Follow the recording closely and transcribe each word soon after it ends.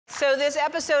So this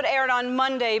episode aired on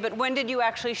Monday, but when did you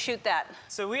actually shoot that?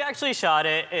 So we actually shot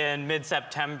it in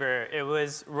mid-September. It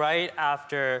was right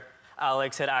after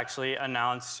Alex had actually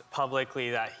announced publicly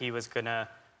that he was gonna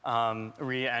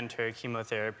re-enter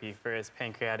chemotherapy for his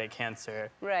pancreatic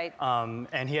cancer. Right.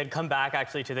 And he had come back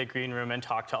actually to the green room and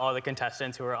talked to all the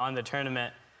contestants who were on the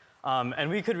tournament. And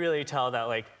we could really tell that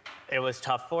like it was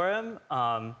tough for him.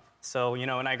 So, you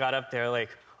know, when I got up there, like,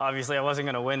 obviously I wasn't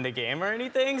gonna win the game or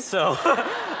anything, so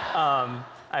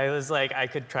I was like, I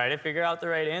could try to figure out the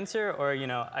right answer, or, you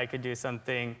know, I could do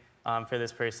something for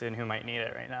this person who might need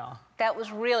it right now. That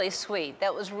was really sweet.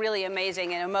 That was really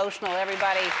amazing and emotional,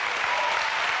 everybody.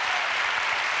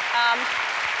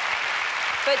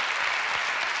 But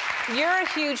you're a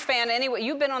huge fan anyway.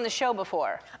 You've been on the show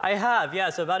before. I have, yeah.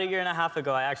 So about a year and a half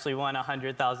ago, I actually won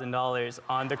 $100,000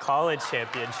 on the college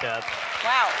championship.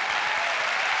 Wow.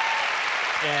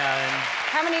 And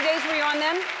how many days were you on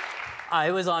then? I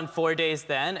was on 4 days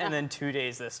then, and then 2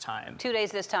 days this time. 2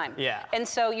 days this time. Yeah. And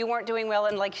so you weren't doing well,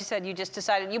 and like you said, you just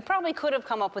decided, you probably could have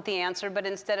come up with the answer, but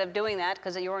instead of doing that,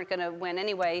 because you weren't gonna win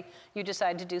anyway, you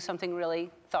decided to do something really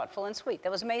thoughtful and sweet.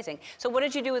 That was amazing. So what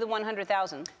did you do with the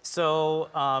 100,000? So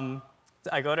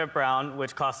I go to Brown,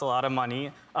 which costs a lot of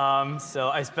money. So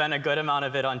I spent a good amount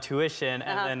of it on tuition,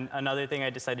 and then another thing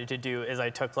I decided to do is I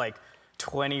took like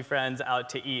 20 friends out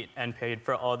to eat and paid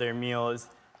for all their meals.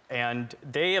 And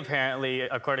they apparently,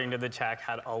 according to the check,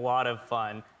 had a lot of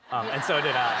fun, and so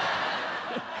did I.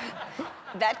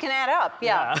 That can add up,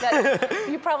 yeah. That,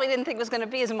 you probably didn't think it was going to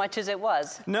be as much as it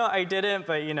was. No, I didn't,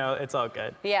 but you know, it's all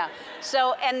good. Yeah.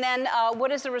 So, and then what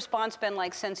has the response been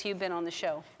like since you've been on the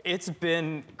show? It's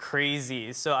been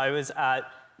crazy. So I was at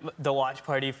the watch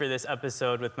party for this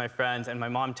episode with my friends, and my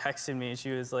mom texted me, and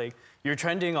she was like, "You're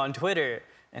trending on Twitter."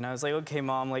 And I was like, "Okay,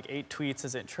 Mom, like 8 tweets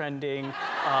isn't trending."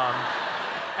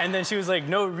 And then she was like,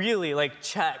 "No, really, like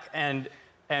check." And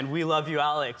 "We love you,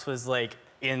 Alex" was like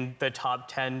in the top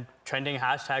 10 trending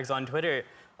hashtags on Twitter.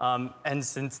 And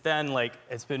since then, like,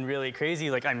 it's been really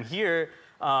crazy. Like, I'm here.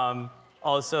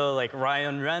 Also, like,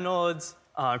 Ryan Reynolds,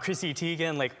 Chrissy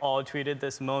Teigen, like, all tweeted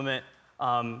this moment.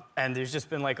 And there's just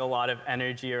been, like, a lot of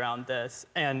energy around this.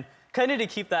 And kind of to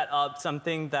keep that up,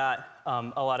 something that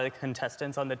a lot of the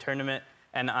contestants on the tournament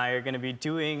and I are going to be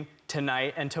doing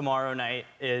tonight and tomorrow night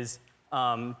is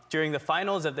during the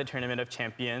finals of the Tournament of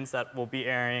Champions that will be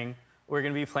airing, we're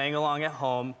going to be playing along at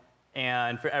home.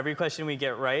 And for every question we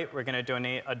get right, we're going to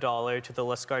donate $1 to the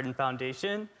Lustgarten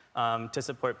Foundation to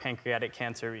support pancreatic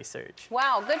cancer research.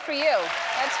 Wow, good for you.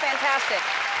 That's fantastic.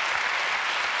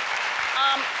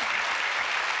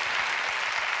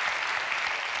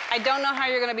 I don't know how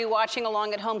you're going to be watching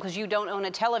along at home because you don't own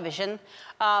a television.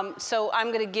 So I'm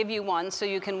going to give you one so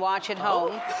you can watch at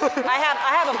home. I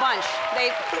have a bunch.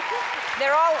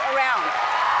 They're all around.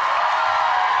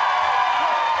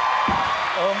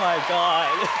 Oh my God.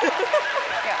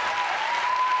 Yeah.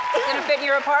 Gonna fit in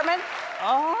your apartment?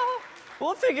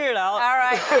 We'll figure it out. All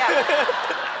right, yeah.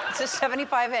 It's a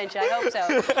 75-inch, I hope so.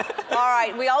 All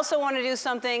right, we also want to do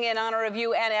something in honor of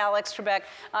you and Alex Trebek.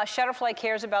 Shutterfly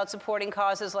cares about supporting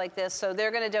causes like this, so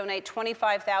they're going to donate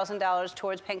 $25,000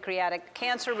 towards pancreatic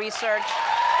cancer research.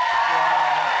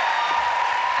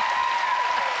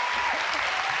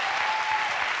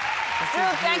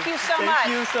 Dhruv, thank you so much.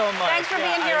 Thank you so much. Thanks for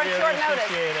being here on short notice.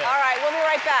 Appreciate it. All right, we'll be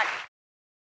right back.